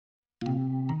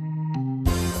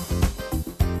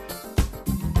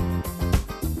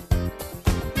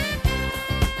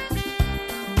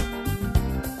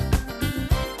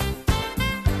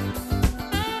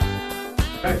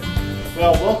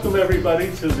Well, welcome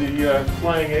everybody to the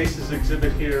Flying Aces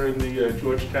exhibit here in the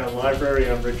Georgetown Library.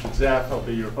 I'm Richard Zaff. I'll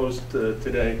be your host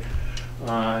today.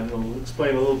 And we'll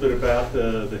explain a little bit about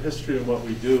the history and what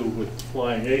we do with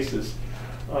Flying Aces.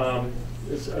 I'm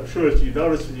sure as you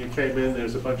noticed when you came in,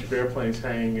 there's a bunch of airplanes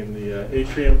hanging in the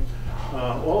atrium.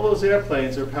 All those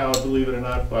airplanes are powered, believe it or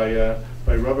not, by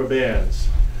rubber bands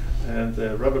and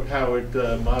rubber-powered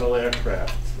model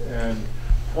aircraft. And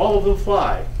all of them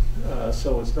fly.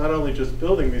 So it's not only just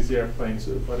building these airplanes,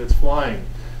 but it's flying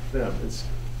them.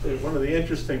 One of the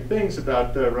interesting things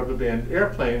about rubber band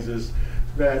airplanes is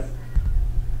that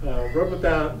rubber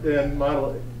band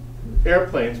model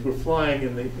airplanes were flying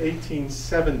in the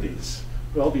 1870s,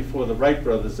 well before the Wright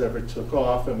brothers ever took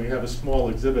off. And we have a small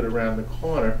exhibit around the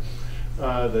corner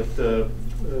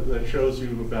that shows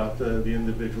you about the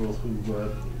individual who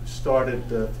started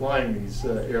flying these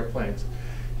airplanes.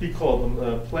 He called them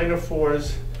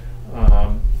planophores.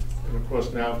 And of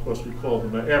course, now, we call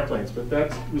them airplanes, but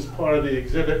that was part of the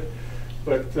exhibit.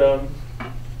 But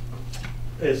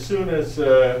as soon as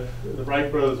the Wright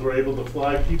brothers were able to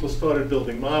fly, people started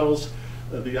building models.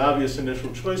 The obvious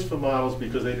initial choice for models,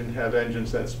 because they didn't have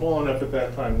engines that small enough at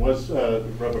that time, was the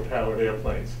rubber-powered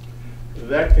airplanes.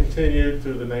 That continued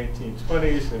through the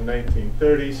 1920s and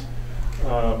 1930s.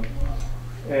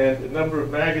 And a number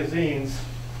of magazines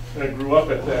grew up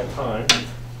at that time.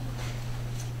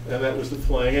 And that was the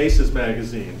Flying Aces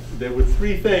magazine. There were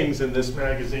three things in this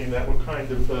magazine that were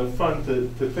kind of fun to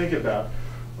think about.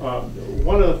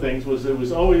 One of the things was there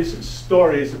was always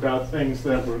stories about things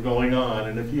that were going on.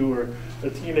 And if you were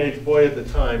a teenage boy at the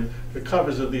time, the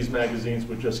covers of these magazines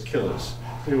were just killers.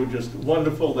 They were just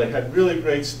wonderful. They had really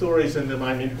great stories in them.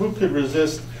 I mean, who could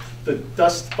resist the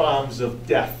dust bombs of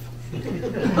death?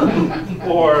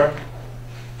 Or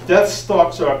death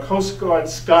stalks our Coast Guard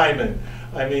skymen.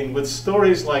 I mean, with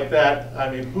stories like that,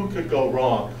 I mean, who could go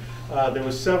wrong? There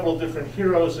were several different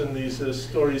heroes in these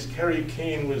stories. Kerry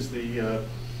Keane was he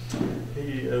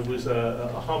was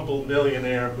a humble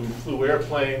millionaire who flew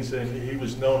airplanes, and he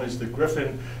was known as the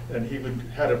Griffin, and he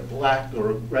had a black or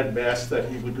a red mask that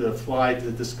he would fly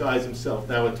to disguise himself.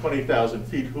 Now at 20,000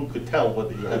 feet, who could tell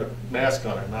whether you had a mask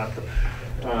on or not?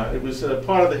 It was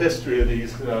part of the history of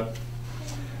these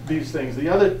things. The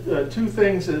other two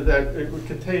things that were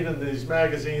contained in these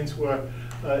magazines were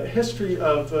history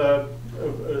of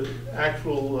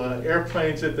actual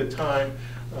airplanes at the time.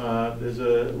 There's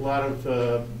a lot of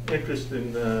interest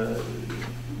in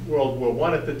World War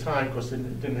I at the time, because they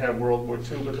didn't have World War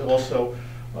II, but also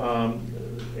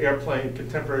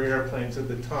contemporary airplanes at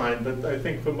the time. But I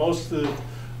think for most of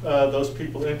those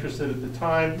people interested at the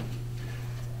time,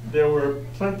 there were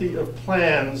plenty of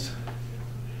plans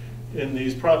in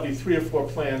these, probably 3 or 4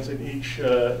 plans in each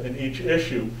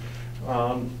issue.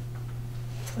 And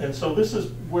so this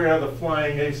is where the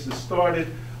Flying Aces started.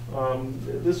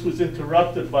 This was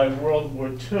interrupted by World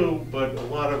War II, but a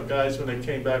lot of guys, when they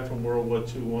came back from World War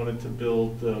II, wanted to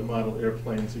build model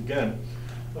airplanes again.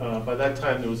 By that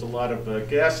time, there was a lot of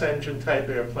gas engine type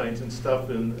airplanes and stuff,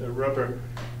 and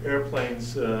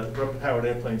rubber-powered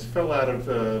airplanes fell out of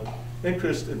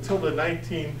interest until the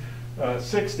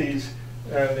 1960s.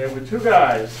 And there were 2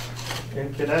 guys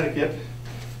in Connecticut,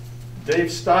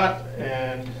 Dave Stott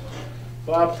and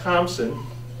Bob Thompson,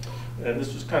 and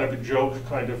this was kind of a joke,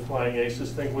 kind of Flying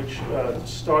Aces thing, which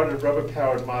started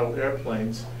rubber-powered model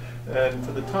airplanes. And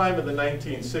for the time of the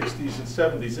 1960s and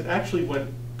 70s, it actually went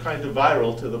kind of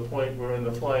viral to the point where in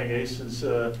the Flying Aces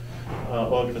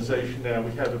organization now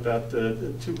we have about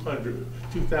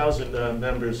 2,000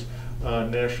 members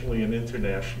nationally and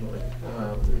internationally.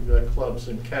 We've got clubs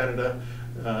in Canada,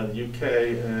 UK,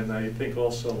 and I think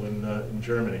also in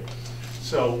Germany.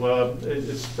 So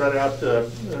it's spread out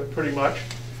pretty much.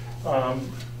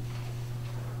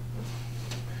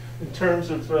 In terms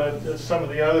of some of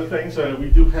the other things, we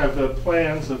do have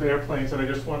plans of airplanes, and I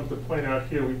just wanted to point out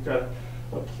here we've got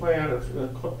a plan of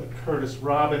Curtis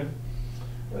Robin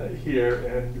here,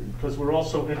 and because we're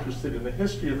also interested in the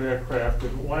history of aircraft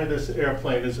and why this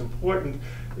airplane is important.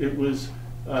 It was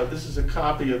this is a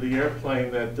copy of the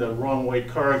airplane that Wrong-Way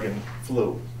Corrigan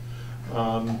flew.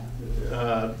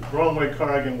 Wrong-Way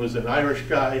Corrigan was an Irish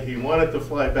guy. He wanted to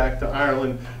fly back to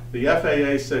Ireland. The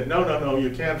FAA said, no, no, no, you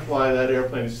can't fly that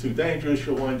airplane. It's too dangerous.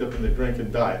 You'll wind up in the drink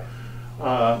and die.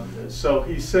 So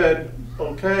he said,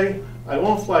 okay, I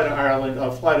won't fly to Ireland.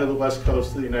 I'll fly to the west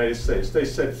coast of the United States. They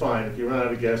said, fine. If you run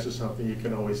out of gas or something, you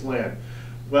can always land.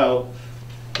 Well,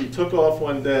 he took off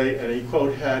one day, and he,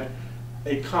 quote, had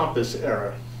a compass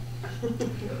error.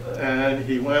 And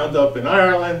he wound up in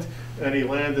Ireland, and he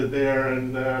landed there,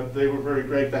 and they were very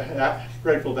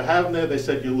grateful to have him there. They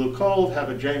said, "You look cold, have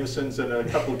a Jameson's and a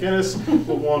couple of Guinness,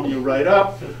 we'll warm you right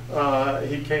up."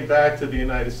 He came back to the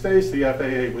United States. The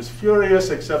FAA was furious,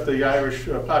 except the Irish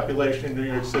population in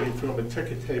New York City threw him a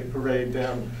ticket tape parade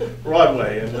down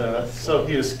Broadway, and so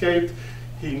he escaped.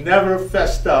 He never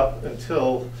fessed up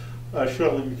until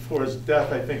shortly before his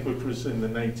death, I think, which was in the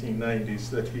 1990s,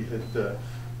 that he had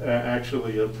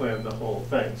actually planned the whole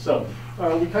thing. So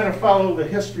we kind of follow the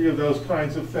history of those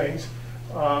kinds of things.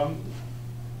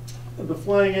 The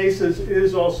Flying Aces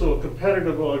is also a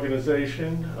competitive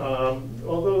organization,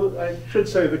 although I should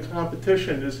say the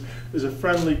competition is a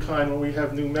friendly kind. When we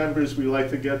have new members, we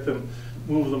like to get them,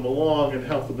 move them along and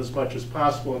help them as much as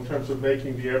possible in terms of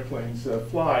making the airplanes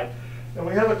fly. And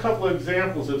we have a couple of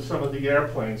examples of some of the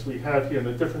airplanes we have here in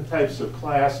the different types of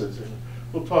classes. And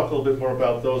we'll talk a little bit more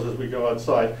about those as we go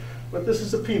outside. But this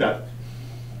is a Peanut.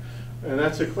 And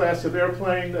that's a class of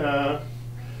airplane.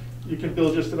 You can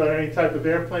build just about any type of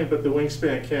airplane, but the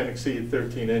wingspan can't exceed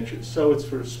 13 inches. So it's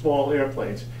for small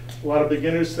airplanes. A lot of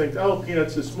beginners think, oh,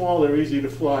 Peanuts are small, they're easy to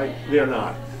fly. They're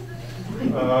not.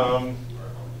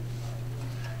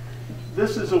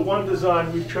 This is one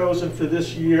design we've chosen for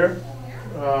this year.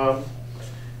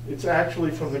 It's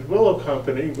actually from the Willow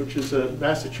Company, which is a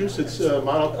Massachusetts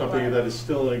model company that is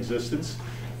still in existence.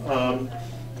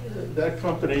 That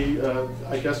company,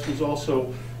 I guess, was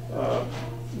also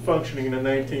functioning in the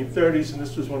 1930s, and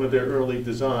this was one of their early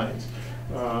designs.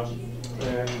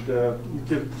 We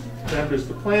give members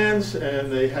the plans,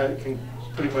 and they can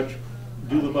pretty much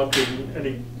do them up in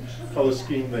any color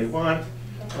scheme they want.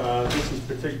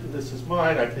 This is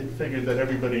mine. I figured that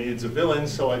everybody needs a villain,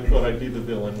 so I thought I'd be the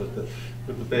villain with the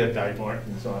bad guy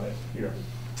Martins on it here.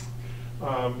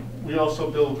 We also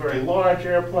build very large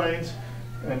airplanes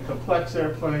and complex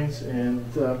airplanes, and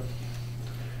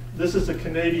this is a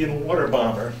Canadian water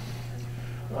bomber,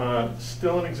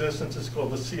 still in existence. It's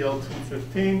called the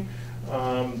CL-215.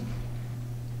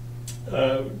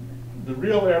 The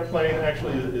real airplane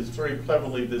actually is very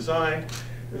cleverly designed.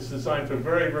 It's designed for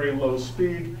very, very low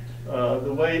speed.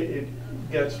 The way it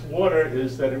gets water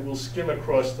is that it will skim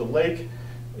across the lake.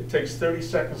 It takes 30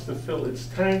 seconds to fill its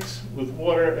tanks with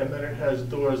water, and then it has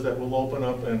doors that will open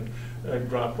up and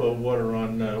drop water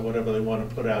on whatever they want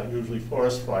to put out, usually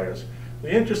forest fires.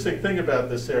 The interesting thing about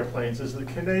this airplane is the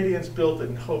Canadians built it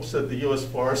in hopes that the U.S.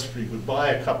 Forestry would buy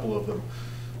a couple of them.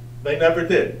 They never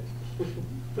did.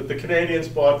 But the Canadians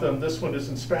bought them. This one is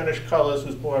in Spanish colors,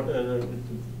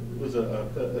 was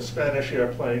a Spanish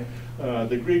airplane.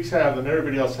 The Greeks have them,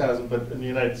 everybody else has them, but in the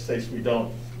United States we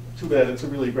don't. Too bad, it's a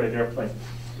really great airplane.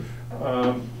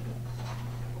 I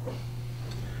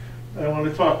want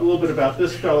to talk a little bit about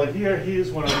this fella here. He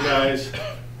is one of the guys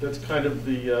that's kind of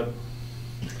the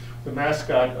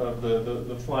mascot of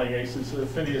the Flying Aces,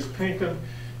 Phineas Pinkham.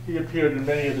 He appeared in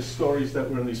many of the stories that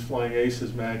were in these Flying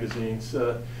Aces magazines.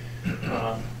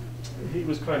 He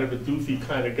was kind of a doofy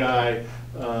kind of guy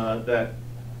that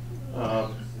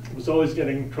was always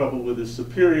getting in trouble with his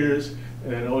superiors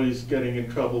and always getting in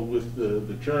trouble with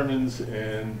the Germans,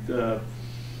 and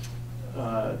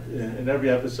in every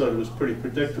episode it was pretty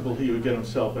predictable. He would get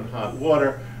himself in hot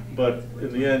water, but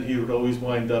in the end he would always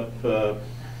wind up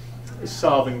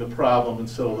solving the problem, and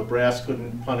so the brass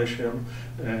couldn't punish him,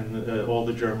 and all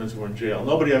the Germans were in jail.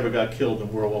 Nobody ever got killed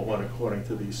in World War I according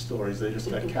to these stories. They just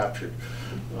got captured,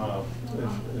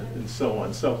 and so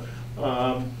on. So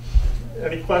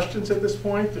any questions at this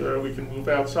point, or we can move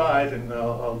outside and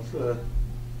I'll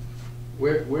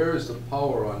Where is the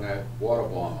power on that water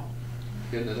bomber?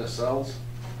 In the nacelles?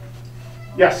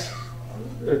 Yes,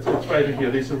 it's right in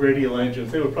here. These are radial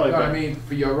engines. They were probably. No, I mean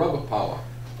for your rubber power.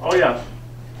 Oh yeah.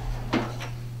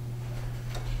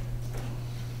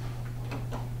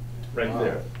 Right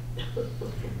there.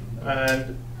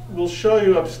 And we'll show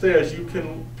you upstairs. You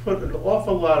can put an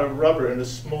awful lot of rubber in a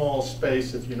small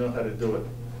space if you know how to do it.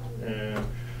 And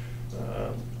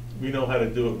we know how to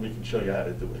do it, and we can show you how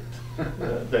to do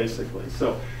it, basically.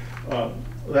 So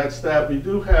that's that. We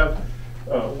do have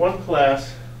one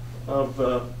class of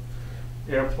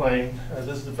airplane.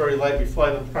 This is very light. We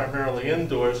fly them primarily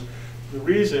indoors. The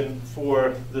reason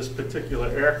for this particular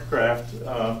aircraft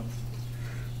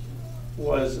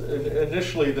was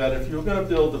initially that if you were going to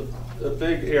build a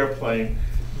big airplane,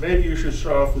 maybe you should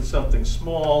start off with something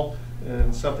small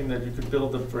and something that you could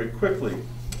build up very quickly.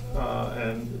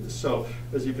 And so,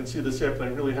 as you can see, this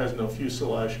airplane really has no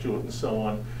fuselage to it and so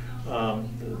on.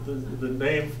 The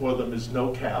name for them is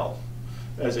no-cal,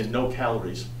 as in no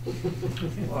calories.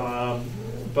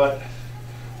 But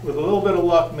with a little bit of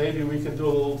luck, maybe we can do a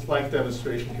little flight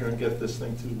demonstration here and get this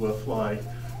thing to fly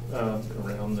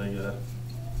around the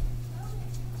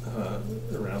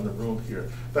around the room here.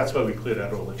 That's why we cleared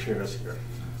out all the chairs here.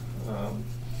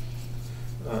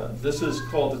 This is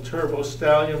called the Turbo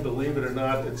Stallion. Believe it or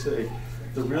not, the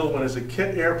real one is a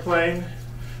kit airplane.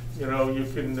 You know, you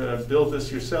can build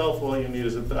this yourself. All you need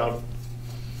is about,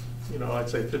 you know, I'd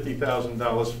say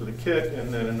 $50,000 for the kit,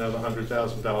 and then another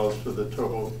 $100,000 for the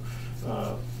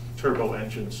turbo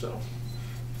engine. So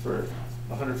for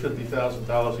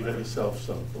 $150,000, you got yourself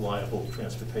some reliable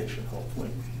transportation, hopefully.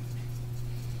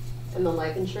 And the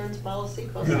life insurance policy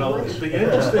costs You how know, much? the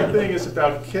interesting thing is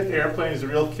about kit airplanes, the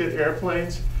real kit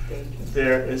airplanes,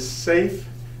 they're as safe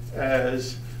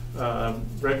as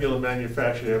regular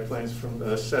manufactured airplanes from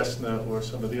Cessna or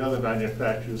some of the other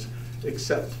manufacturers,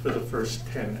 except for the first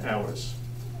 10 hours.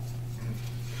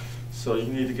 So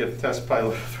you need to get a test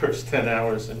pilot the first 10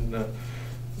 hours, and if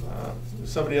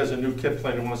somebody has a new kit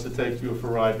plane and wants to take you for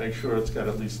a ride, make sure it's got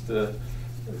at least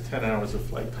 10 hours of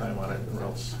flight time on it, or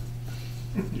else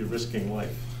you're risking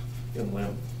life and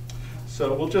limb.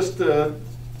 So we'll just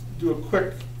do a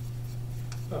quick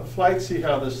flight, see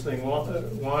how this thing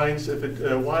winds. If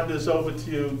it wanders over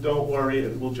to you, don't worry,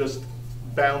 it will just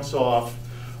bounce off,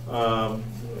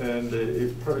 and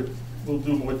it will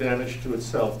do more damage to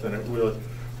itself than it will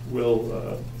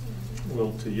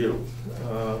to you.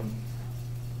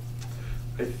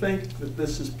 I think that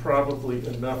this is probably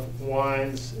enough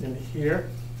winds in here.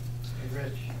 Hey,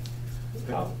 Rich,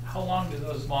 how long do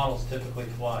those models typically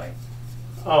fly?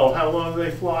 Oh, how long do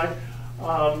they fly?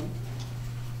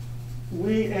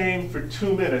 We aim for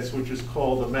 2 minutes, which is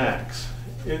called a max.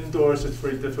 Indoors, it's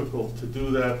very difficult to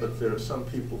do that, but there are some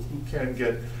people who can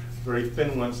get very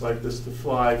thin ones like this to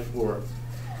fly for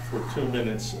 2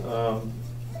 minutes.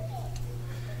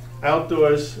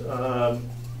 Outdoors,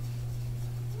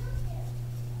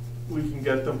 we can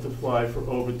get them to fly for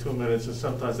over 2 minutes, and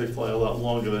sometimes they fly a lot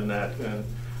longer than that. And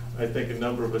I think a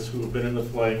number of us who have been in the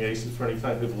Flying Aces for any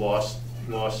time have lost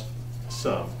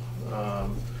some.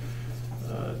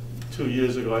 2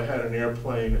 years ago, I had an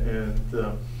airplane, and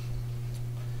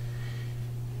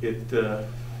it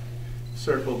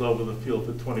circled over the field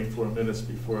for 24 minutes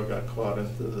before it got caught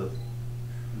into the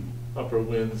upper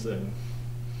winds and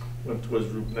went towards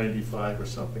Route 95 or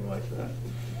something like that.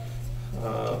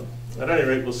 At any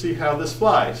rate, we'll see how this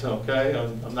flies, okay?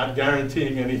 I'm not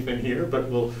guaranteeing anything here, but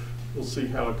we'll see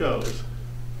how it goes.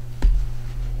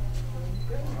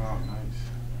 Oh,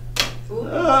 nice.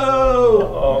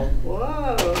 Oh!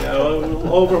 Whoa. Yeah, a little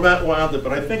overwound it,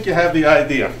 but I think you have the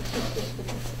idea.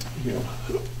 Yeah.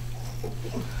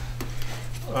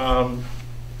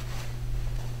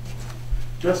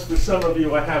 Just for some of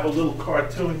you, I have a little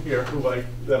cartoon here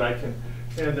that I can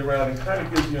hand around, and kind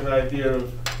of gives you an idea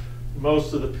of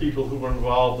most of the people who were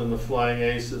involved in the Flying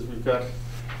Aces. We've got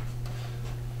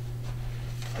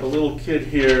a little kid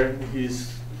here.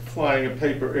 He's flying a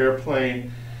paper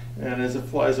airplane, and as it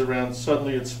flies around,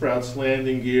 suddenly it sprouts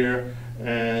landing gear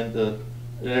and an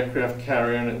aircraft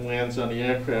carrier, and it lands on the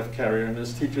aircraft carrier. And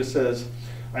his teacher says,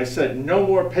 "I said, no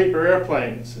more paper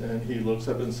airplanes." And he looks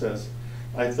up and says,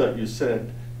 "I thought you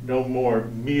said no more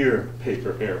mere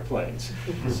paper airplanes."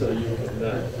 So you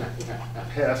can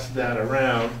pass that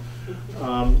around.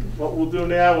 What we'll do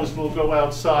now is we'll go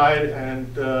outside and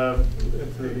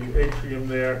into the atrium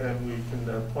there, and we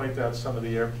can point out some of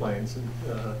the airplanes and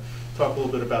talk a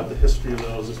little bit about the history of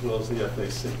those as well as the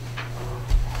FAC.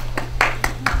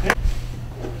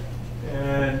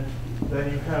 And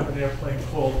then you have an airplane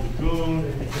called the Goon,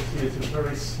 and you can see it's a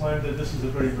very slender, this is a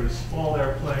very, very small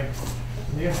airplane.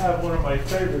 And you have one of my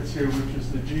favorites here, which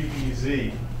is the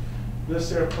GBZ.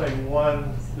 This airplane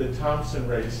won the Thompson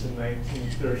race in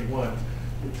 1931.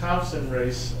 The Thompson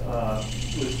race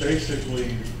was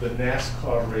basically the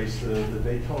NASCAR race, the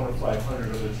Daytona 500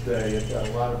 of its day. It got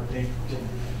a lot of ink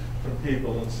from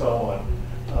people and so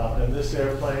on. And this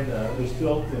airplane was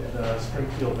built in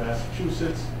Springfield,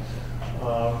 Massachusetts.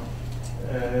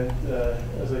 And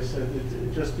as I said,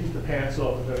 it just beat the pants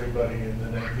off of everybody in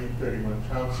the 1931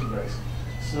 Thompson race.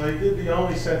 So they did the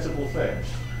only sensible thing.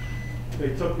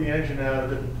 They took the engine out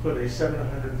of it and put a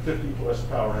 750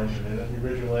 horsepower engine in it. The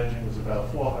original engine was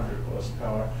about 400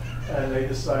 horsepower. And they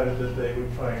decided that they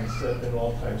would try and set an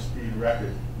all-time speed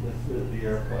record with the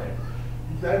airplane.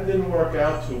 That didn't work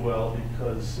out too well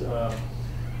because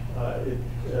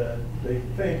they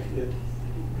think it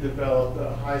developed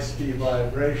high-speed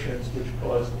vibrations, which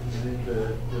caused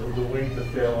the wing to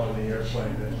fail on the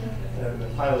airplane, and the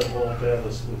pilot, Walt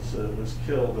Davis, was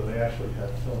killed, and they actually have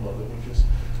film of it,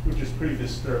 which is pretty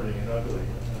disturbing and ugly,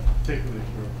 particularly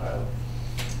for a pilot.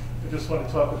 I just want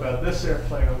to talk about this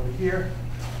airplane over here.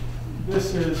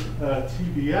 This is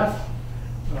TBF.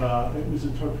 It was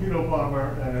a torpedo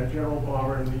bomber and a general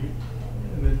bomber in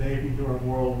in the Navy during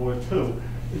World War II.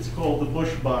 It's called the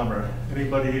Bush Bomber.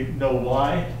 Anybody know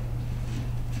why?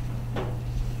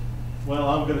 Well,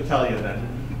 I'm going to tell you then.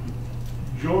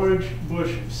 George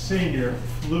Bush Sr.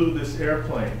 flew this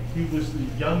airplane. He was the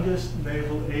youngest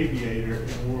naval aviator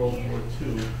in World War II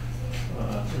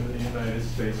in the United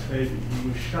States Navy. He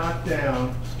was shot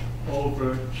down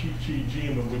over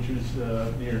Chichijima, which is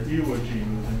near Iwo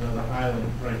Jima, another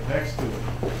island right next to it.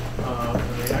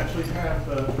 And they actually have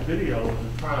a video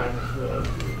of the time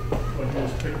when he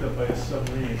was picked up by a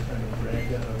submarine and kind of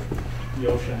dragged out of the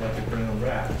ocean like a drowned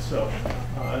rat. So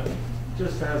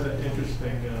just has an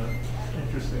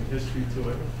interesting history to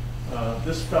it.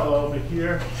 This fellow over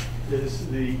here is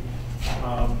the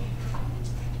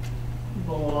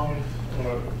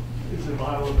is a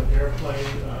model of an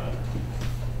airplane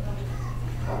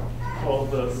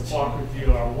called the Parker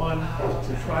DR-1. It's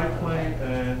a triplane,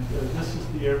 and this is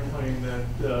the airplane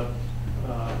that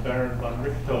Baron von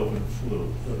Richthofen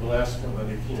flew. The last one that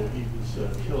he flew, he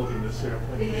was killed in this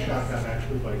airplane. He was shot down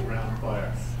actually by ground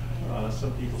fire.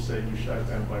 Some people say he was shot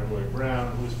down by Roy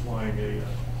Brown, who was flying a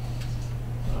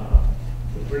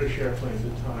British airplane at the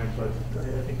time, but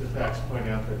I think the facts point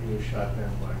out that he was shot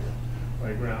down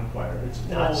by ground fire. It's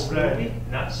Not all Snoopy?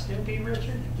 red. Not Snoopy,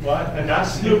 Richard? What? And not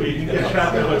Snoopy. You can get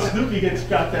shot down, but Snoopy gets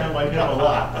shot down by him a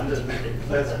lot.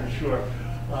 That's for sure.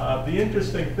 The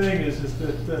interesting thing is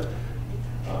that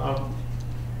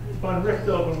von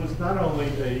Richthofen was not only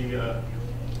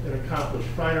an accomplished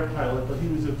fighter pilot, but he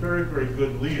was a very, very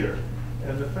good leader.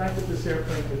 And the fact that this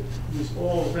airplane was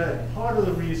all red, part of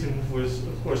the reason was,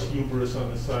 of course, hubris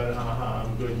on the side, haha,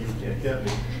 I'm good, you can't get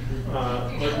me. But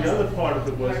the other part of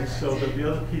it was so that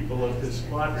the other people of his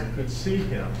squadron could see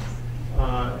him.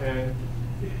 And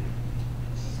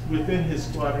within his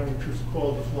squadron, which was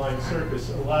called the Flying Circus,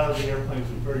 a lot of the airplanes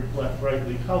were very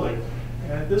brightly colored.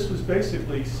 And this was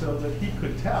basically so that he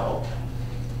could tell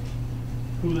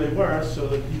who they were, so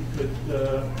that he could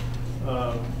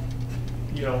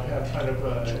have kind of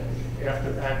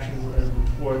after-action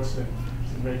reports and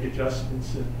make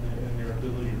adjustments in their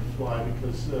ability to fly,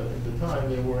 because at the time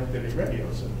there weren't any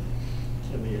radios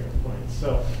in the airplane.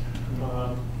 So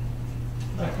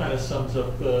that kind of sums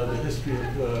up the history of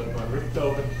von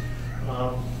Richthofen.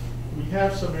 We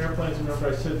have some airplanes. Remember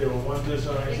I said there were one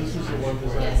designs. This was the one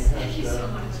design we had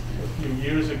a few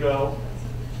years ago,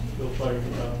 built by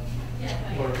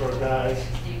one of our guys.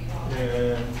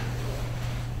 And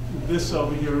this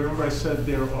over here, remember I said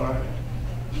there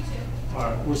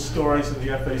were stories in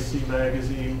the FAC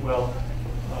magazine. Well,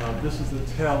 this is the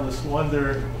tailless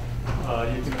wonder.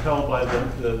 You can tell by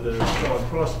the skull and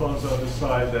crossbones on the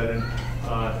side that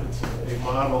it's a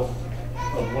model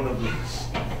of one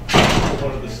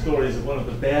of the stories of one of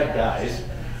the bad guys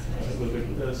with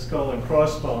a skull and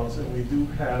crossbones. And we do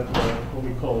have what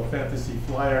we call a fantasy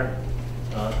flyer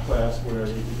class, where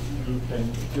you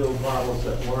can build models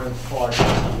that weren't part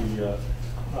of the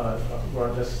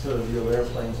weren't necessarily real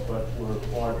airplanes, but were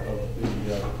part of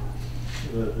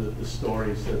the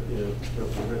stories that were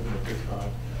written at the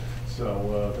time.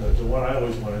 So the one I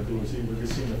always want to do is either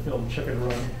see the film Chicken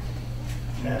Run.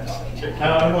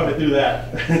 I want to do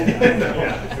that.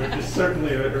 Which is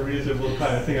certainly a reasonable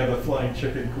kind of thing of a flying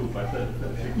chicken coop. I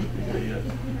think would be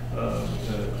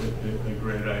a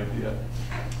great idea.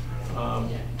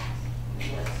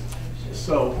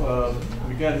 So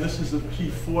again, this is a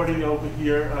P-40 over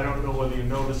here. I don't know whether you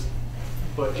noticed,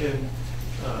 but in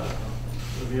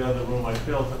the other room I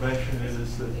failed to mention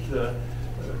is that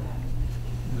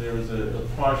there is a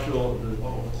partial the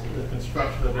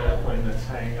construction of the airplane that's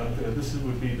hanging up there. This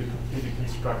would be the completed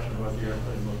construction of what the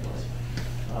airplane looked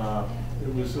like.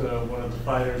 It was one of the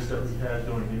fighters that we had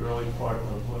during the early part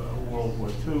of World War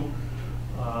II.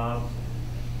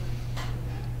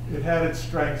 It had its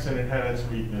strengths and it had its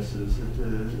weaknesses.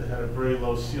 It had a very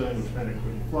low ceiling, which meant it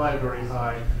couldn't fly very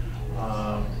high.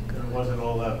 It wasn't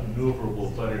all that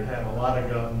maneuverable, but it had a lot of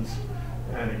guns,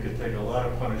 and it could take a lot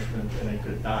of punishment, and it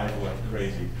could dive like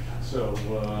crazy. So,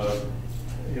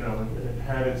 it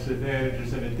had its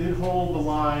advantages, and it did hold the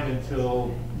line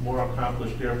until more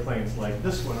accomplished airplanes like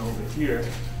this one over here,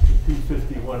 the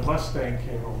P-51 Mustang,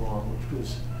 came along, which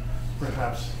was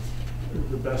perhaps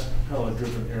the best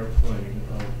propeller-driven airplane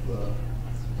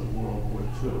of World War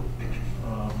II.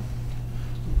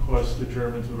 Of course, the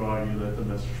Germans would argue that the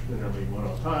Messerschmitt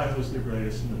ME-105 was the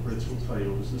greatest, and the Brits will tell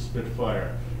you it was the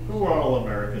Spitfire. But we're all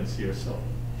Americans here, so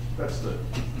that's the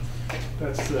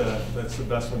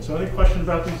best one. So, any questions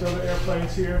about these other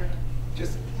airplanes here?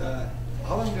 Just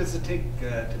how long does it take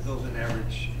to build an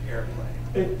average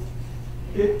airplane?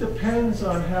 It depends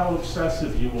on how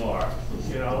obsessive you are.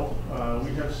 We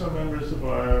have some members of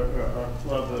our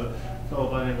club, fellow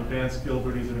by the name of Vance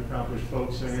Gilbert. He's an accomplished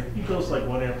folk singer. He builds like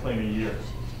one airplane a year.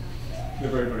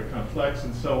 They're very, very complex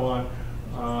and so on.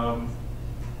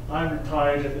 I'm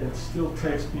retired. It still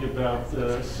takes me about 6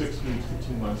 weeks to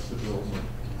 2 months to build one.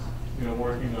 You know,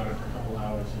 working on it a couple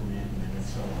hours in the evening and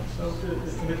so on. So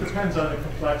it depends on the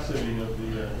complexity of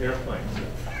the airplanes.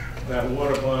 That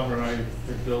water bomber I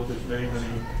had built it many,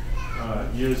 many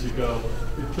years ago.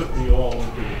 It took me all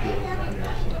winter to build that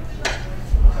airplane.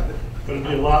 But it'd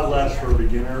be a lot less for a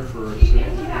beginner, for a simple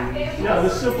student. Yeah, the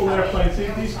simple airplanes,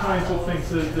 these kinds of things,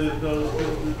 the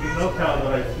NoCal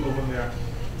that I flew in there,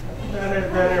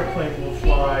 that airplane will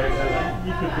fly.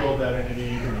 You could build that in an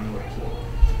evening or two.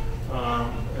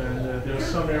 And there's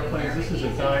some airplanes, this is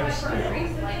a dime scale.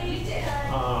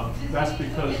 That's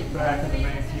because back in the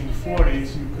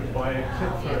 1940s, you could buy a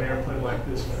kit for an airplane like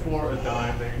this for a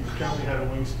dime. They generally had a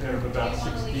wingspan of about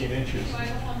 16 inches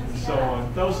and so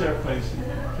on. Those airplanes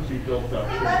can be built up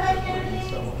pretty quickly and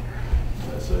so on.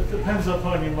 So it depends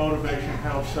upon your motivation,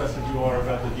 how obsessive you are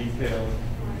about the detail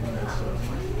and that sort of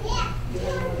thing.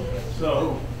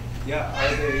 So, Yeah,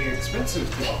 are they expensive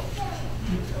though?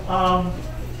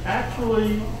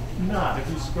 actually not. If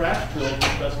you scratch build,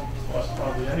 it doesn't cost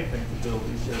hardly anything to build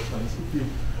these airplanes. If you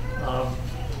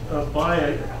buy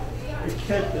a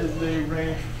kit, they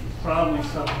range probably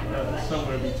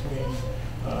somewhere between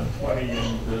 20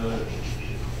 and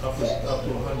up to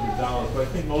 $100. But I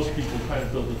think most people kind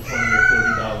of build a $20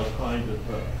 or $30 kind of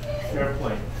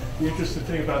airplane. The interesting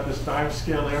thing about this dime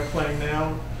scale airplane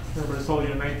now, remember I told you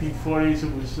in the 1940s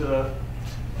it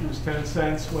was 10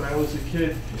 cents. When I was a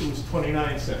kid, it was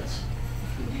 29 cents.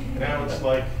 Now it's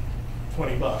like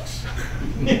 20 bucks,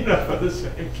 you know, for the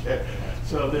same kit.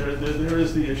 So there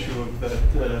is the issue of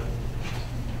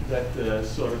that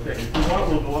sort of thing. If you want,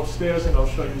 we'll go upstairs and I'll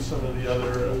show you some of the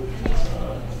other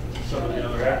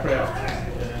aircraft,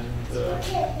 and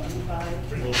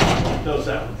we'll check those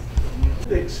out.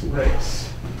 Six race.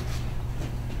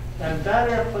 And that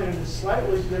airplane in a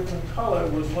slightly different color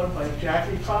was won by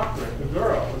Jackie Cochran, a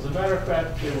girl. As a matter of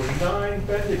fact, there were 9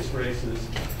 Bendix races,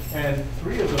 and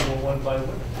 3 of them were won by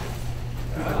women.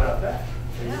 Think about that.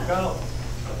 There you go.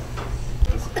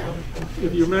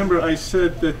 If you remember, I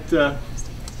said that the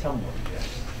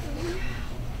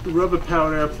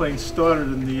rubber-powered airplane started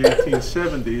in the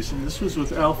 1870s, and this was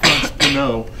with Alphonse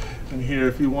Pinot. And here,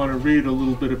 if you want to read a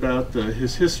little bit about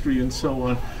his history and so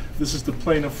on, this is the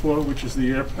plane of 4, which is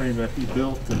the airplane that he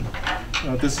built. And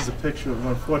this is a picture of him.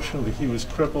 Unfortunately, he was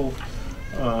crippled.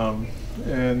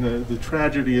 And the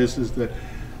tragedy is that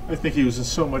I think he was in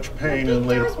so much pain in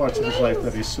later parts of his life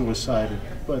that he suicided.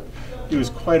 But he was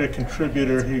quite a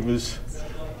contributor. He was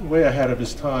way ahead of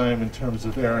his time in terms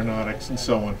of aeronautics and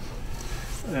so on.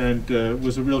 And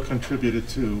was a real contributor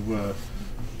to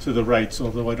the Wrights,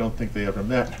 although I don't think they ever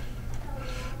met.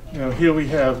 Now here we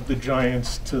have the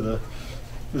Giants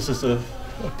this is a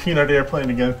peanut airplane,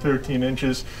 again, 13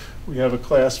 inches. We have a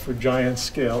class for giant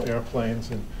scale airplanes,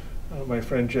 and my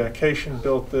friend Jack Cation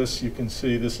built this. You can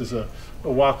see this is a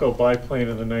Waco biplane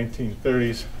in the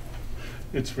 1930s.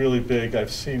 It's really big.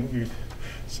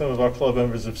 Some of our club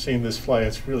members have seen this fly.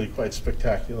 It's really quite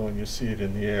spectacular when you see it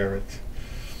in the air.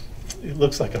 It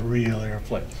looks like a real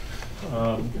airplane.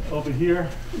 Over here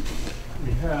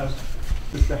we have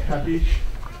the Habicht,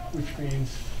 which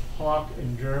means hawk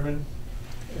in German.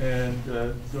 And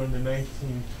during the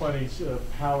 1920s,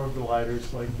 power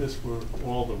gliders like this were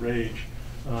all the rage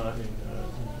in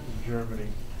Germany.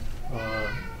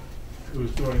 It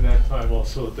was during that time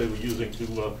also that they were using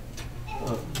to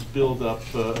build up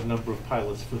a number of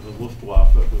pilots for the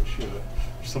Luftwaffe, which were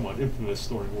somewhat infamous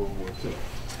during World War II.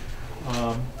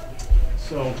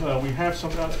 So we have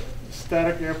some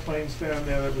static airplanes down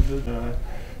there that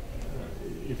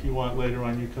if you want later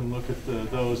on, you can look at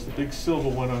those. The big silver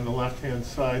one on the left-hand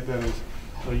side, that is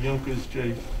a Junkers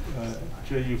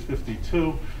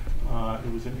Ju-52.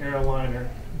 It was an airliner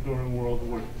during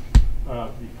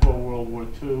before World War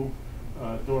II.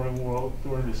 During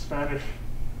the Spanish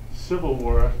Civil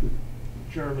War, the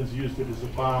Germans used it as a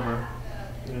bomber.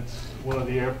 It's one of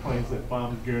the airplanes that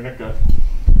bombed Guernica.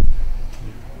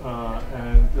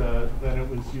 Then it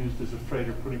was used as a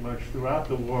freighter pretty much throughout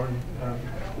the war. And,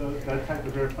 that type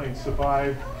of airplane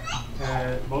survived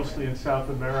mostly in South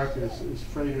America as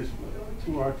freighters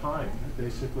to our time,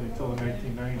 basically until the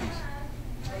 1990s.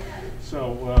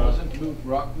 So wasn't Newt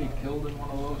Rockney killed in one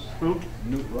of those? Who?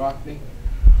 Newt Rockney?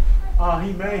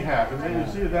 He may have, and it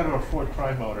was either that or a Ford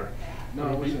Trimotor.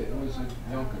 No, it was at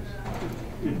Yonkers.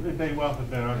 It may well have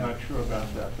been. I'm not sure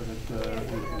about that, but it's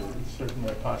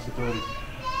certainly a possibility.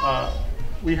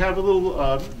 We have a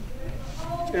little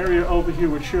area over here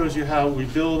which shows you how we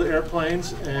build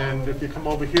airplanes, and if you come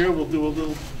over here, we'll do a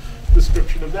little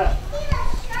description of that.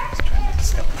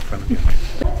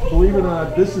 Believe it or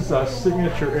not, this is our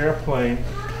signature airplane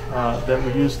that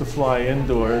we use to fly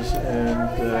indoors, and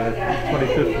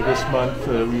 25th of this month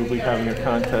we will be having a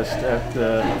contest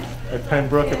at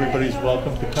Pembroke. Everybody's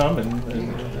welcome to come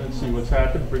and see what's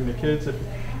happened. Bring the kids if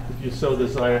you so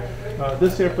desire.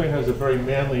 This airplane has a very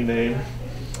manly name.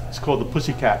 It's called the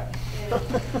Pussycat.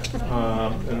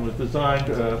 And it was designed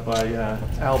by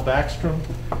Al Backstrom,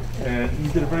 and he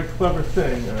did a very clever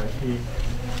thing. He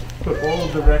put all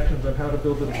the directions on how to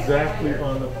build it exactly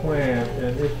on the plan,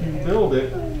 and if you build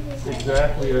it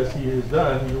exactly as he has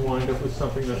done, you wind up with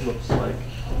something that looks like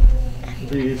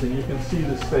these, and you can see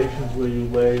the stations where you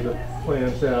lay the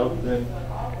plans out, and then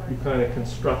you kind of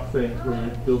construct things where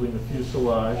you're building the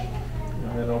fuselage.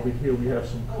 And then over here we have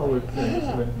some colored things,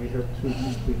 and then we have two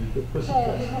completed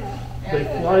Pussycats. They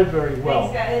fly very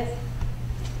well.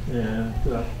 And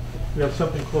we have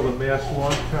something called a mass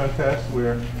launch contest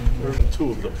where there are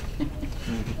two of them.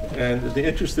 And the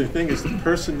interesting thing is the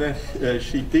person that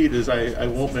she beat is, I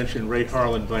won't mention Ray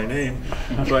Harlan by name,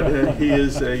 but he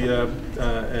is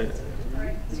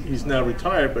he's now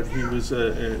retired, but he was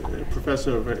a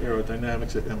professor of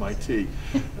aerodynamics at MIT,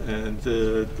 and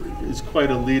is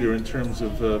quite a leader in terms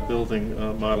of building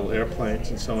model airplanes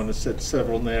and so on. Has set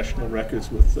several national records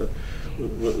with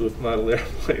model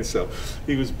airplanes. So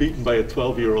he was beaten by a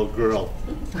 12-year-old girl.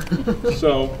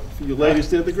 So for you ladies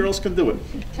there, the girls can do it.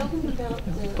 Tell them about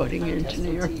the Budding contest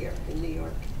engineer. once a year in New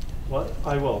York. What?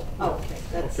 I will. Oh,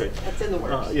 okay, that's in the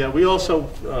works. Yeah, we also,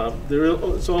 there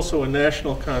is also a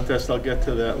national contest. I'll get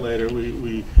to that later.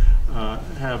 We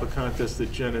have a contest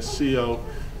at Geneseo,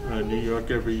 New York,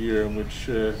 every year, in which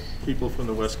people from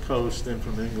the West Coast and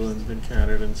from England and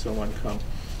Canada and so on come.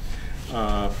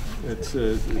 It's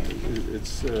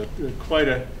quite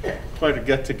a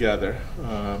get-together,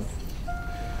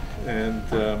 and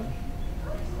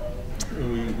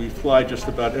we fly just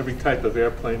about every type of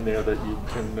airplane there that you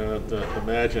can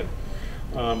imagine.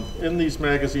 In these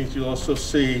magazines, you'll also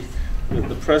see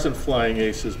the present Flying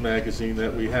Aces magazine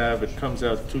that we have. It comes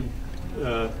out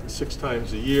 6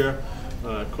 times a year.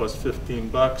 It costs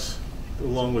 $15.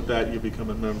 Along with that, you become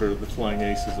a member of the Flying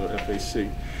Aces or FAC.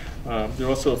 There are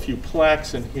also a few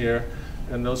plaques in here,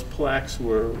 and those plaques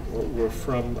were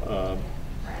from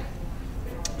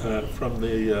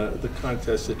the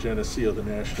contest at Geneseo, the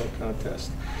national contest,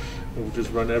 which is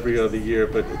run every other year,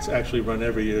 but it's actually run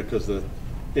every year because the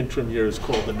interim year is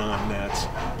called the non-nats.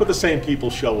 But the same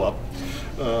people show up,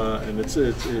 and it's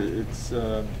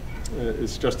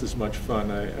just as much fun.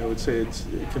 I would say it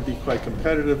can be quite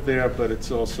competitive there, but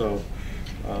it's also,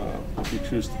 if you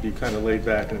choose to be kind of laid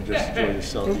back and just enjoy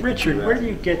yourself. Well, Richard, where do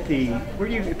you get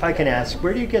if I can ask,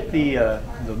 where do you get the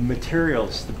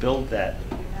materials to build that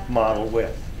model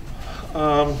with?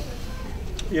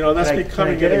 You know, that's can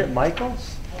becoming. I get it at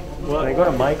Michael's? Can I go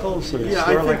to Michael's or a Yeah,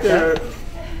 store I think like that?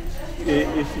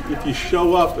 if you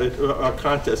show up at our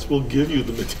contest, we'll give you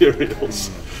the materials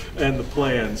and the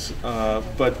plans.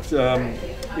 But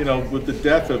you know, with the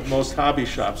death of most hobby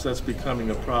shops, that's becoming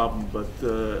a problem. But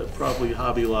probably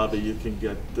Hobby Lobby, you can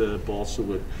get balsa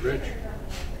wood. Rich,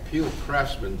 Peel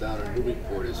Craftsman down in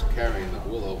Newburyport is carrying the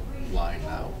Willow line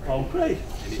now. Oh, great!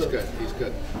 And he's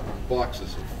got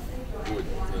boxes of wood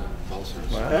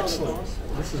balsas. Wow. Excellent.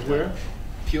 This is where?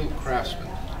 Peel Craftsman.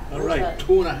 All right.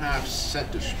 2.5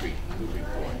 Center Street in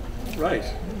Newburyport. Right.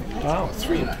 Wow.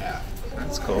 3.5.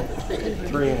 That's cool.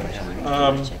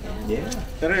 3.5. Yeah.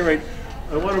 At any rate,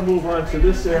 I want to move on to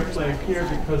this airplane here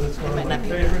because it's one of my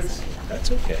favorites.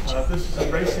 That's okay. This is a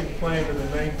racing plane in the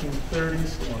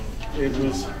 1930s. It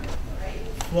was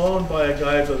flown by a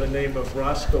guy by the name of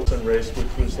Roscoe Race,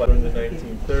 which was like in the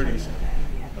 1930s.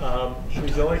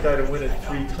 He's the only guy to win it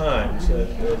 3 times.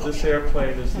 This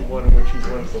airplane is the one in which he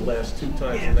won the last 2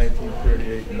 times in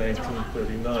 1938 and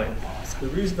 1939. The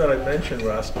reason that I mention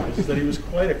Roscoe is that he was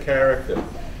quite a character.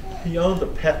 He owned a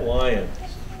pet lion,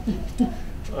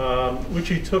 which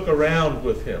he took around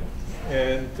with him.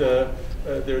 And there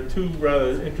are 2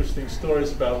 rather interesting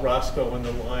stories about Roscoe and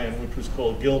the lion, which was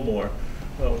called Gilmore.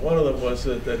 One of them was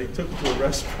that he took him to a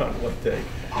restaurant one day,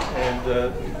 and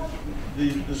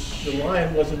the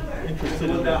lion wasn't interested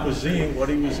in the cuisine. What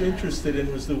he was interested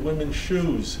in was the women's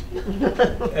shoes.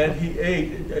 And he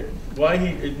ate.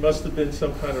 It must have been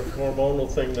some kind of hormonal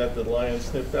thing that the lion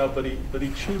sniffed out, but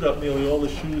he chewed up nearly all the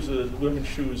shoes, women's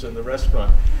shoes in the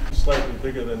restaurant, slightly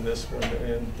bigger than this one.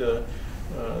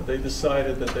 And they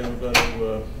decided that they were going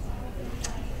to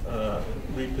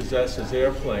repossess his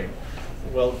airplane.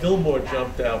 Well, Gilmore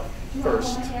jumped out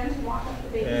first,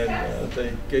 and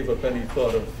they gave up any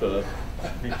thought of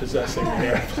repossessing the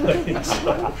airplane.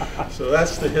 So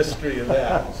that's the history of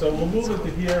that. So we'll move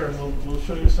into here, and we'll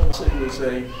show you some. It was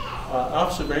a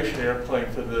observation airplane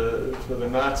for the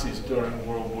Nazis during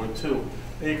World War II.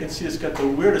 And you can see it's got the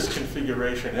weirdest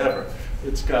configuration ever.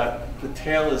 It's got, the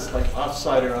tail is like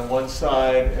offsided on one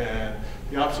side, and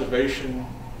the observation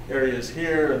area is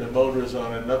here, and the motor is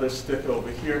on another stick over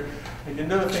here. And you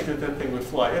never think that that thing would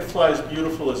fly. It flies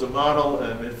beautiful as a model,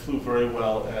 and it flew very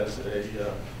well as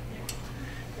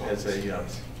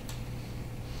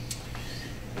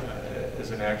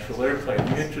an actual airplane.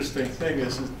 The interesting thing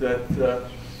is that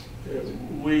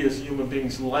we as human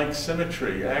beings like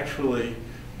symmetry. Actually,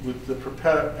 with the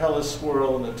propeller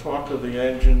swirl and the torque of the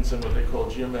engines and what they call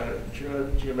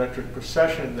geometric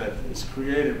precession that is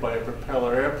created by a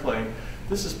propeller airplane,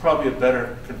 this is probably a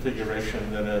better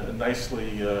configuration than a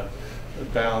nicely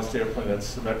balanced airplane that's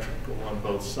symmetrical on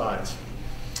both sides.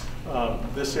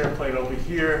 This airplane over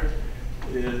here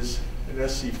is an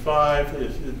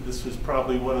SC-5. This was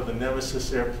probably one of the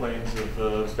nemesis airplanes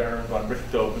of Baron von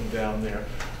Richthofen down there.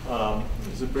 It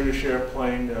was a British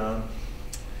airplane.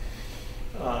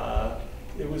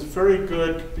 It was very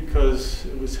good because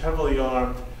it was heavily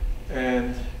armed,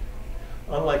 and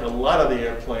unlike a lot of the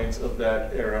airplanes of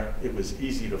that era, it was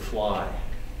easy to fly.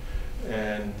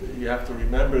 And you have to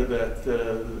remember that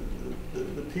the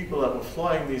people that were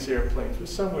flying these airplanes were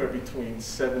somewhere between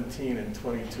 17 and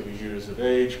 22 years of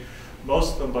age.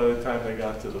 Most of them, by the time they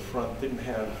got to the front, didn't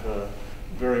have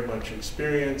very much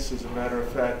experience. As a matter of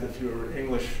fact, if you were an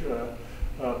English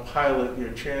pilot,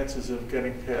 your chances of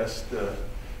getting past the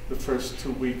first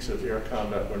 2 weeks of air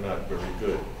combat were not very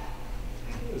good.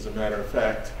 As a matter of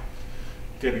fact,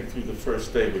 getting through the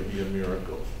first day would be a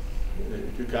miracle.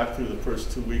 If you got through the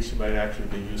first 2 weeks, you might actually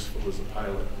be useful as a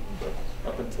pilot. But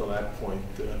up until that point,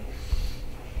 you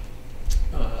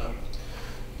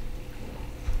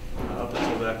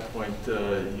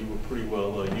were pretty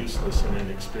well useless and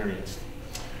inexperienced.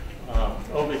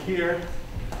 Over here,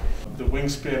 the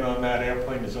wingspan on that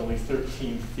airplane is only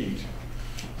 13 feet.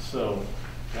 So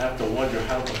you have to wonder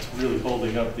how much really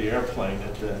holding up the airplane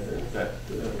at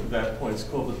that point. It's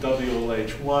called the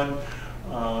WLH-1.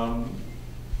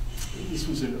 This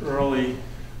was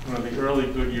one of the early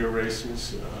Goodyear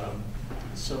racers.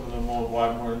 Some of the more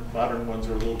modern ones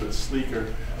are a little bit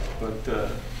sleeker, but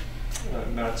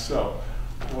not so.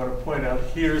 I want to point out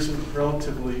here's a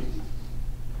relatively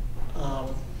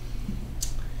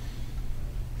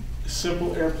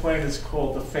simple airplane. It's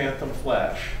called the Phantom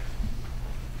Flash.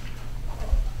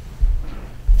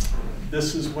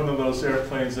 This is one of those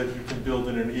airplanes that you can build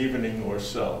in an evening or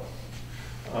so.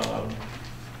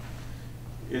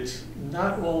 It's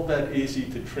not all that easy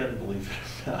to trim, believe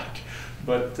it or not.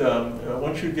 But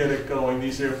once you get it going,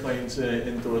 these airplanes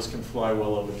indoors can fly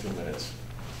well over 2 minutes,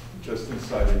 just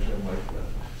inside a gym like that.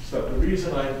 So the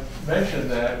reason I mention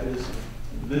that is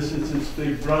this is its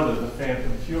big brother, the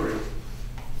Phantom Fury,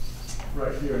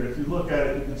 right here. And if you look at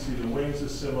it, you can see the wings are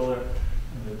similar,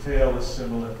 and the tail is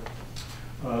similar.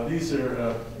 These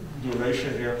are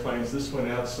duration airplanes. This one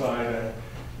outside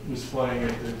was flying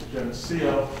at the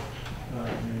Geneseo,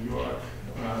 New York.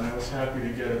 And I was happy to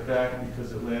get it back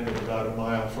because it landed about a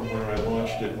mile from where I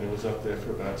launched it, and it was up there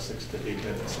for about 6 to 8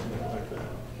 minutes, something like that.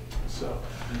 So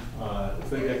if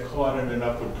they get caught in an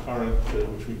upward current,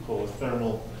 which we call a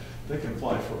thermal, they can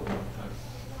fly for a long time.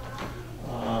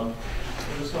 I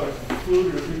just want to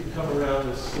conclude, if we can come around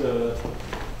this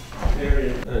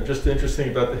area. Just interesting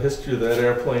about the history of that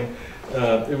airplane.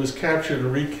 It was captured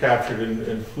and recaptured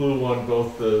and flew on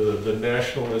both the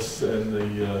nationalists and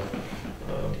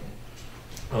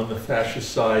on the fascist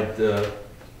side a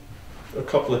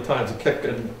couple of times. It kept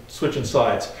switching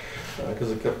sides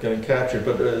because it kept getting captured.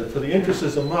 But for the interest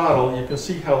as a model, you can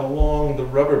see how long the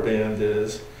rubber band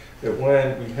is. That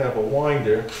when we have a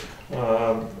winder,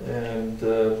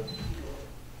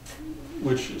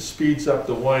 which speeds up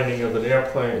the winding of an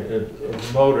airplane, a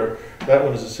motor. That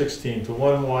one is a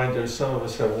 16-to-1 winder. Some of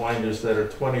us have winders that are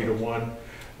 20-to-1,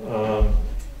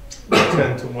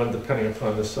 10-to-1, depending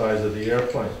upon the size of the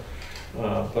airplane.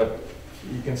 But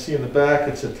you can see in the back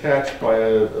it's attached by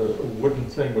a wooden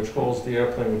thing which holds the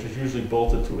airplane, which is usually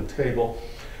bolted to a table.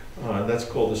 That's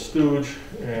called a stooge,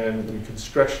 and we can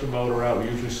stretch the motor out. We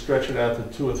usually stretch it out to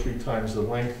 2 or 3 times the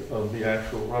length of the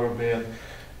actual rubber band,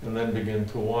 and then begin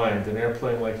to wind. An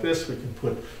airplane like this, we can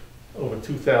put over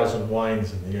 2,000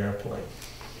 winds in the airplane.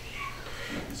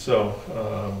 So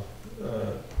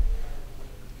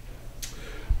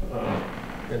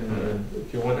And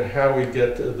if you wonder how we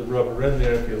get the rubber in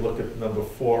there, if you look at number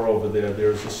 4 over there,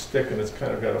 there's a stick and it's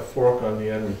kind of got a fork on the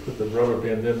end. We put the rubber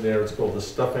band in there. It's called the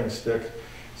stuffing stick.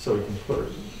 So we can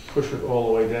push it all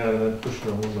the way down and then push an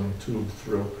aluminum tube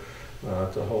through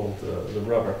to hold the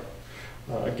rubber.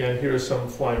 Again, here are some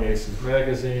Flying Aces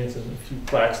magazines and a few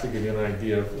plaques to give you an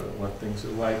idea of what things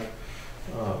are like.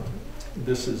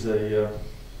 This is again,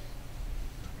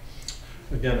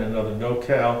 another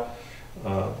no-cal.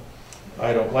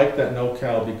 I don't like that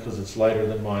no-cal because it's lighter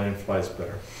than mine and flies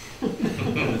better.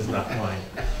 It is not mine.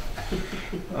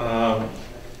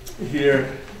 Here,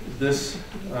 this,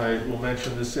 I will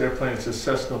mention this airplane. It's a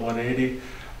Cessna 180.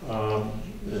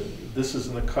 This is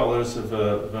in the colors of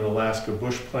an Alaska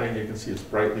bush plane. You can see it's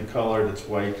brightly colored. It's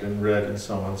white and red and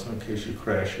so on. So in case you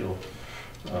crash,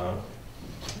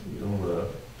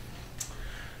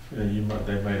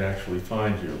 they might actually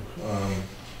find you.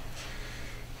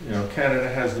 You know, Canada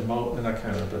has the most, not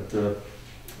Canada, but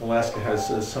Alaska has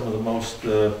some of the most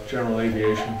general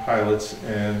aviation pilots,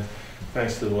 and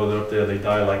thanks to the weather up there, they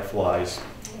die like flies,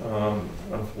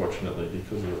 unfortunately,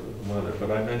 because of the weather.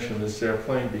 But I mentioned this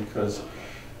airplane because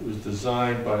it was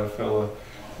designed by a fellow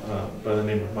by the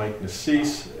name of Mike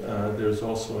Nassis. There's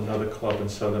also another club in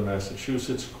southern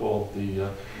Massachusetts called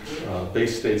the Bay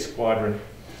State Squadron.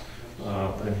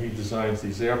 And he designs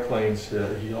these airplanes.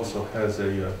 He also has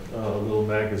a little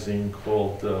magazine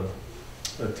called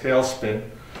Tailspin.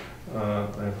 I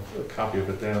have a copy of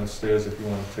it downstairs if you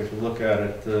want to take a look at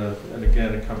it. And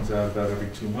again, it comes out about every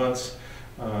 2 months,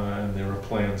 and there are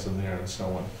plans in there and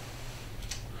so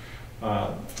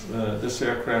on. This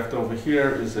aircraft over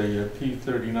here is a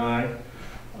P-39.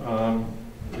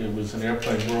 It was an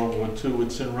airplane in World War II.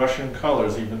 It's in Russian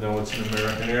colors, even though it's an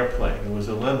American airplane. It was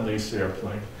a Lend-Lease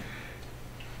airplane.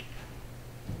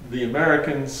 The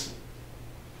Americans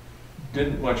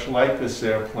didn't much like this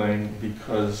airplane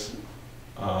because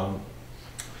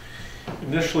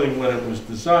initially when it was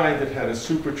designed, it had a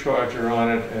supercharger on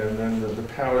it, and then the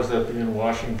powers that be in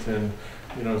Washington,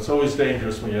 you know, it's always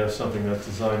dangerous when you have something that's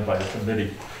designed by a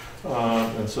committee.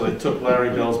 And so they took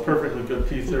Larry Bell's perfectly good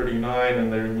P-39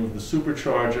 and they removed the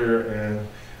supercharger and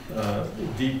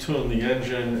detuned the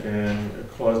engine and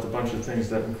caused a bunch of things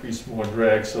that increased more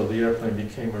drag, so the airplane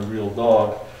became a real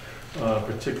dog.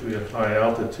 Particularly at high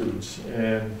altitudes,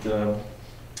 and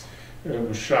it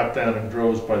was shot down in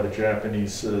droves by the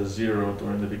Japanese Zero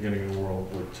during the beginning of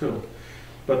World War II.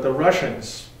 But the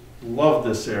Russians loved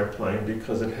this airplane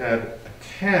because it had a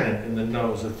cannon in the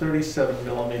nose, a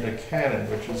 37mm cannon,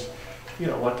 which is, you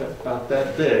know, about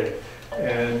that big,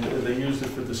 and they used it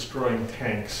for destroying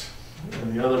tanks.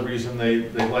 And the other reason they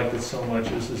liked it so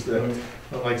much is that,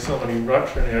 unlike so many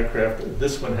Russian aircraft,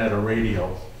 this one had a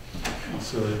radio,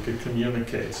 so it could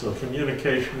communicate. So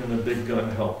communication and a big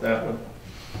gun helped that one.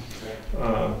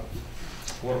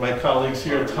 One of my colleagues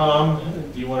here, Tom,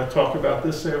 do you want to talk about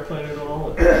this airplane at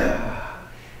all?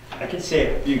 I can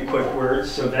say a few quick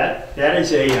words. So that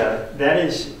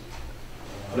is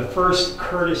the first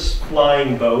Curtiss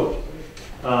flying boat.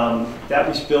 That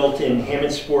was built in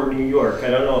Hammondsport, New York. I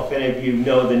don't know if any of you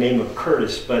know the name of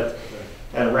Curtiss, but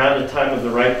at around the time of the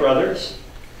Wright brothers,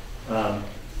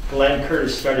 Glenn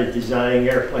Curtiss started designing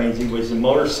airplanes. He was a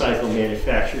motorcycle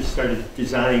manufacturer, started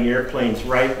designing airplanes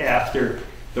right after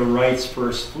the Wrights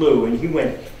first flew. And he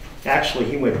went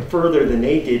further than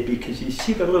they did, because you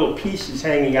see the little pieces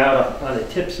hanging out on the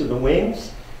tips of the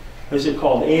wings. Those are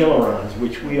called ailerons,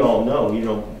 which we all know. You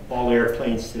know, all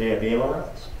airplanes today have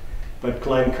ailerons. But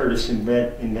Glenn Curtiss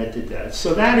invented that.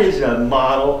 So that is a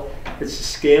model. It's a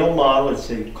scale model.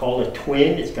 It's called a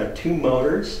twin. It's got 2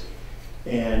 motors.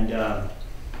 And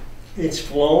it's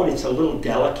flown. It's a little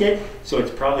delicate, so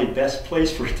it's probably the best place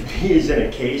for it to be is in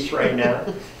a case right now.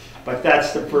 But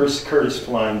that's the first Curtiss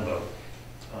flying boat.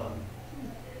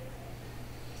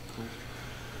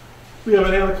 We have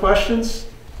any other questions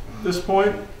at this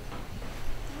point?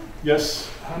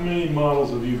 Yes? How many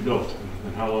models have you built,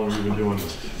 and how long have you been doing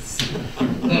this?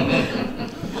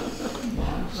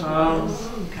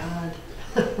 Oh, God.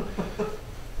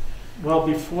 Well,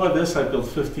 before this, I built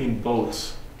 15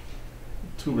 boats,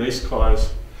 2 race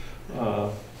cars.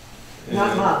 Not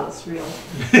models, real.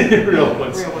 Real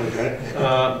ones. Real ones. Okay.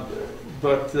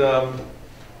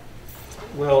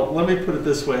 Well, let me put it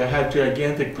this way. I had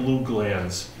gigantic glue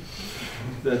glands.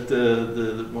 That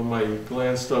when my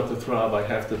glands start to throb, I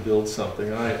have to build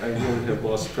something. I really have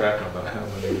lost track about how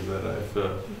many that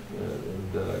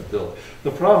I've built.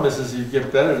 The problem is you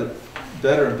get better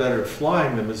and better at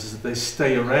flying them, is that they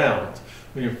stay around.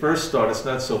 when you first start, it's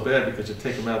not so bad because you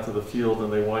take them out to the field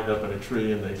and they wind up in a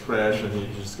tree and they crash and you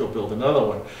just go build another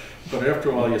one. But after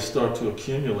a while, you start to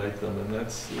accumulate them, and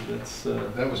that's.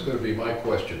 That was going to be my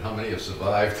question. How many have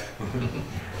survived?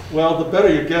 Well, the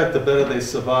better you get, the better they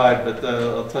survive. But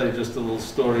I'll tell you just a little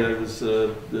story. I was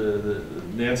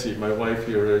Nancy, my wife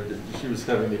here. She was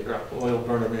having the oil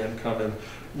burner man come and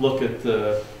look at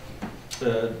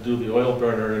do the oil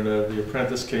burner, and the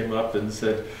apprentice came up and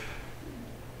said,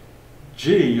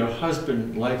 "Gee, your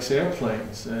husband likes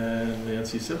airplanes." And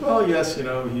Nancy said, "Well, yes, you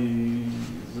know,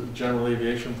 he's a general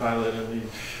aviation pilot and he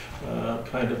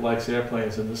kind of likes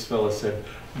airplanes." And this fellow said,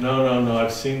 No,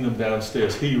 I've seen them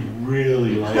downstairs. He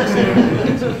really likes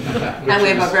airplanes." And we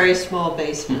have a very small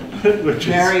basement.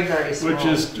 Very small.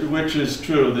 Which is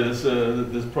true.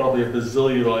 There's probably a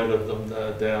bazillion of them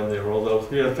down there, although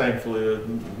here, thankfully,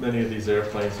 many of these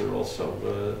airplanes are also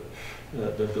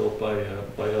been built by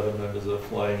other members of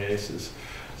Flying Aces.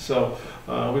 So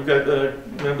we've got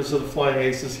members of the Flying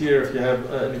Aces here. If you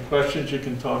have any questions, you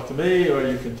can talk to me or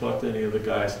you can talk to any of the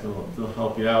guys. They'll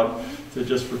help you out. To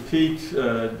just repeat,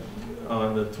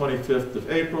 on the 25th of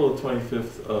April, the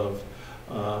 25th of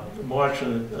March,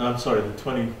 and I'm sorry, the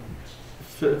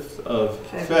 25th of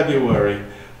February,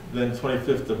 then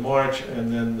 25th of March,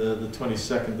 and then the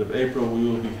 22nd of April, we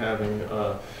will be having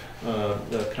a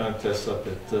contest up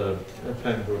at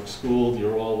Pembroke School.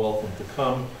 You're all welcome to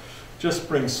come. Just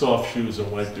bring soft shoes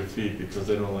and wipe your feet because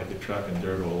they don't like it tracking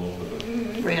dirt all over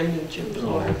the Brand new gym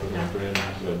floor. brand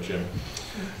new gym.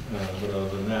 But other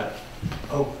than that.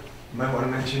 Oh, you might want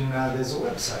to mention there's a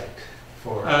website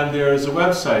for. And there is a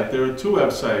website. There are two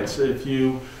websites. If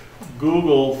you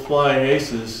Google Flying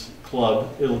Aces Club,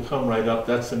 it'll come right up.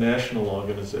 That's the national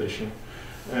organization.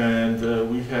 And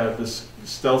we have this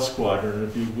Stealth Squadron.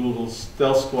 If you Google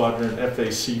Stealth Squadron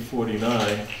FAC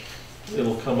 49,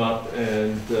 it'll come up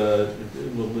and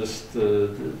it will list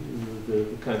the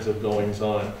kinds of goings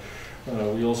on.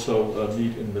 We also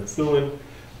meet in Methuen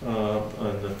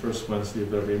on the first Wednesday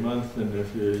of every month, and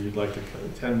if you'd like to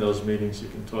attend those meetings, you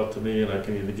can talk to me and I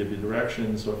can either give you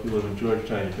directions, or if you live in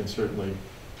Georgetown, you can certainly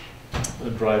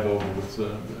drive over with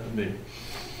me.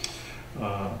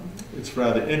 It's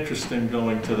rather interesting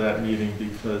going to that meeting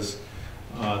because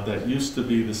that used to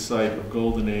be the site of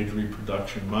Golden Age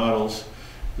reproduction models.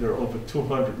 There are over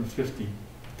 250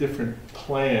 different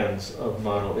plans of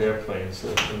model airplanes,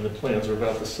 and the plans are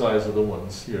about the size of the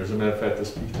ones here. As a matter of fact,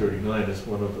 this P-39 is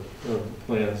one of the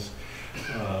plans.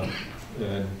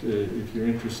 And if you're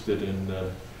interested in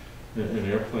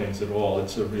airplanes at all,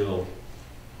 it's a real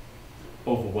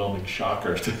overwhelming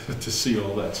shocker to see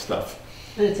all that stuff.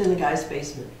 And it's in the guy's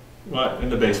basement. Right, in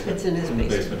the basement. It's in his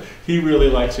basement. He really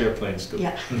likes airplanes too.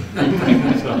 Yeah.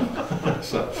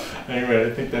 So anyway,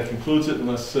 I think that concludes it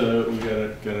unless we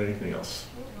got anything else.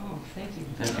 Oh, thank you.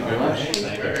 Thank you very much.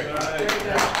 Thank you. Very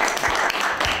good.